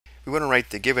we want to write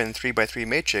the given 3 by 3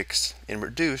 matrix in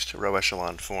reduced row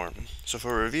echelon form. So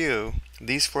for review,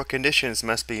 these 4 conditions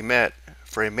must be met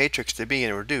for a matrix to be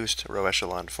in reduced row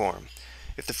echelon form.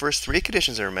 If the first 3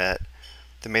 conditions are met,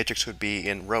 the matrix would be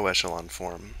in row echelon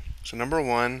form. So number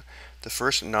 1, the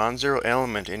first non-zero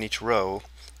element in each row,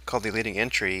 called the leading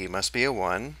entry, must be a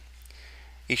 1.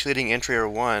 Each leading entry or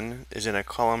 1 is in a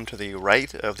column to the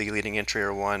right of the leading entry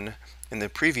or 1 in the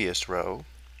previous row.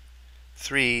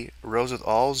 3. Rows with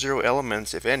all 0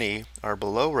 elements, if any, are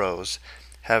below rows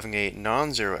having a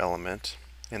non-zero element.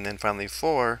 And then finally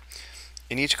 4.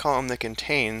 In each column that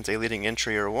contains a leading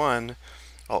entry or 1,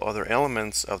 all other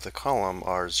elements of the column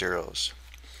are zeros.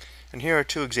 And here are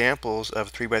 2 examples of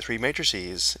 3 by 3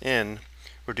 matrices in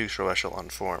reduced row echelon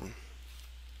form.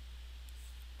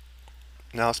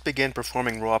 Now let's begin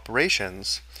performing row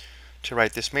operations to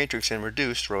write this matrix in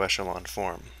reduced row echelon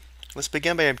form. Let's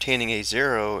begin by obtaining a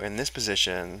 0 in this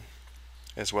position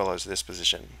as well as this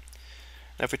position.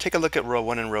 Now if we take a look at row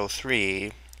 1 and row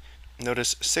 3,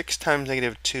 notice 6 times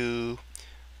negative 2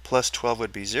 plus 12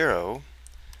 would be 0.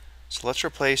 So let's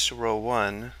replace row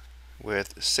 1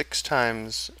 with 6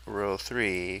 times row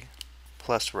 3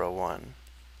 plus row 1.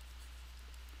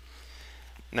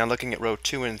 Now looking at row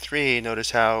 2 and 3,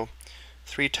 notice how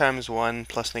 3 times 1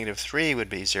 plus negative 3 would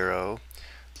be 0.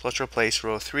 So let's replace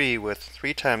row 3 with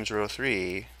 3 times row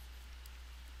 3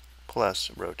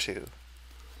 plus row 2.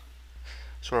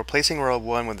 So replacing row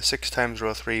 1 with 6 times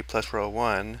row 3 plus row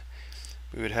 1,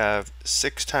 we would have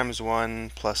 6 times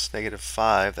 1 plus negative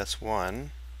 5, that's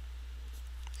 1.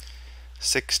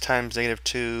 6 times negative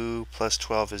 2 plus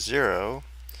 12 is 0.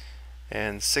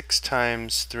 And 6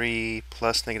 times 3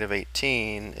 plus negative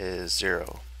 18 is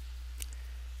 0.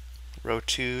 Row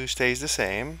 2 stays the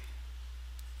same.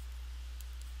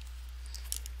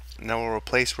 Now we'll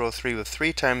replace row 3 with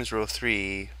 3 times row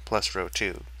 3 plus row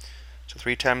 2. So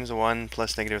 3 times 1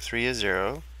 plus negative 3 is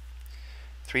 0.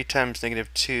 3 times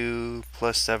negative 2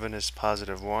 plus 7 is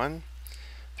positive 1.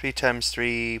 3 times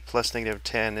 3 plus negative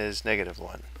 10 is negative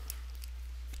 1.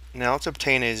 Now let's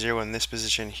obtain a 0 in this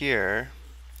position here.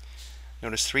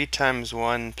 Notice 3 times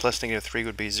 1 plus negative 3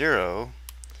 would be 0.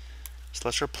 So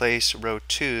let's replace row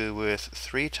 2 with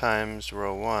 3 times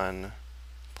row 1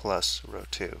 plus row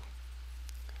 2.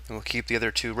 And we'll keep the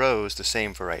other 2 rows the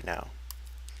same for right now.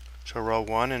 So row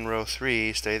 1 and row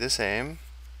 3 stay the same.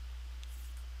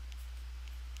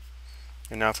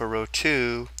 And now for row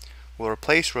 2, we'll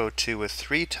replace row 2 with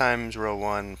 3 times row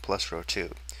 1 plus row 2.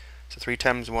 So 3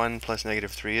 times 1 plus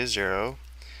negative 3 is 0.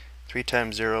 3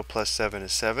 times 0 plus 7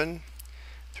 is 7.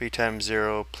 3 times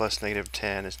 0 plus negative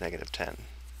 10 is negative 10.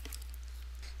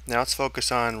 Now let's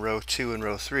focus on row 2 and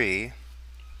row 3.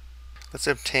 Let's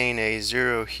obtain a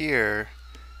 0 here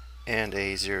and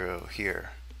a 0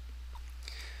 here.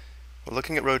 Well,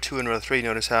 looking at row 2 and row 3,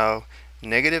 notice how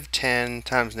negative 10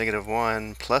 times negative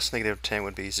 1 plus negative 10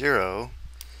 would be 0.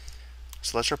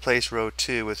 So let's replace row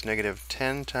 2 with negative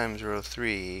 10 times row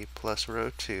 3 plus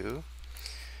row 2.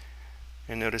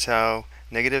 And notice how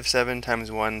negative 7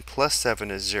 times 1 plus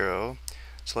 7 is 0.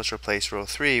 So let's replace row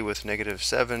 3 with negative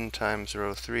 7 times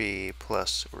row 3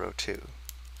 plus row 2.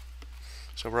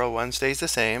 So row 1 stays the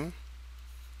same.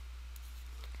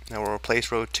 Now we'll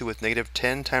replace row 2 with negative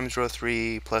 10 times row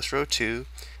 3 plus row 2.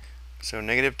 So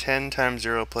negative 10 times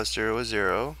 0 plus 0 is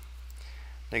 0.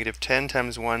 Negative 10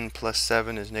 times 1 plus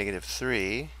 7 is negative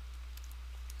 3.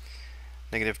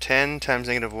 Negative 10 times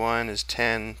negative 1 is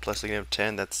 10 plus negative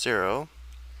 10, that's 0.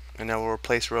 And now we'll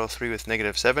replace row 3 with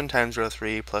negative 7 times row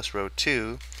 3 plus row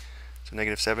 2. So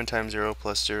negative 7 times 0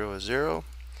 plus 0 is 0.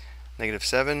 Negative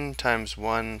 7 times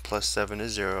 1 plus 7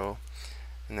 is 0.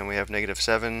 And then we have negative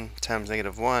 7 times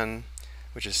negative 1,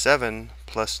 which is 7,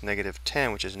 plus negative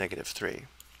 10, which is negative 3.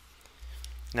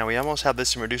 Now we almost have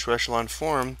this in reduced row echelon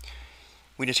form.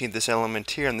 We just need this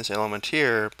element here and this element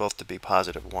here both to be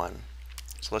positive 1.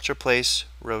 So let's replace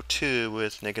row 2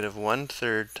 with negative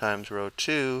 1/3 times row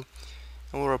 2.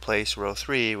 And we'll replace row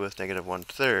 3 with negative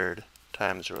 1/3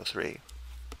 times row 3.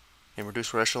 In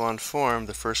reduced row echelon form,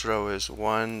 the first row is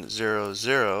 1, 0,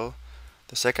 0.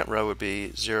 The second row would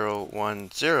be 0,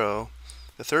 1, 0.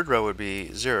 The third row would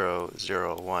be 0,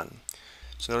 0, 1.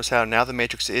 So notice how now the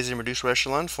matrix is in reduced row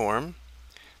echelon form.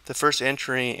 The first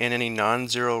entry in any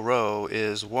non-zero row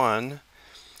is 1.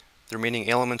 The remaining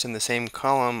elements in the same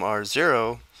column are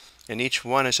 0, and each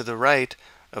 1 is to the right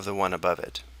of the 1 above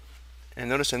it. And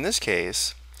notice in this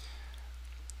case,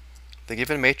 the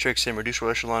given matrix in reduced row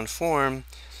echelon form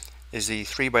is the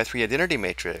 3 by 3 identity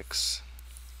matrix,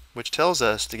 which tells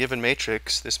us the given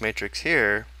matrix, this matrix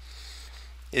here,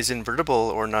 is invertible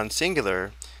or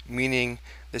non-singular, meaning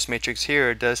this matrix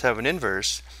here does have an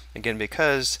inverse, again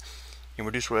because in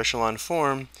reduced row echelon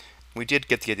form, we did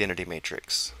get the identity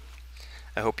matrix.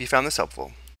 I hope you found this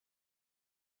helpful.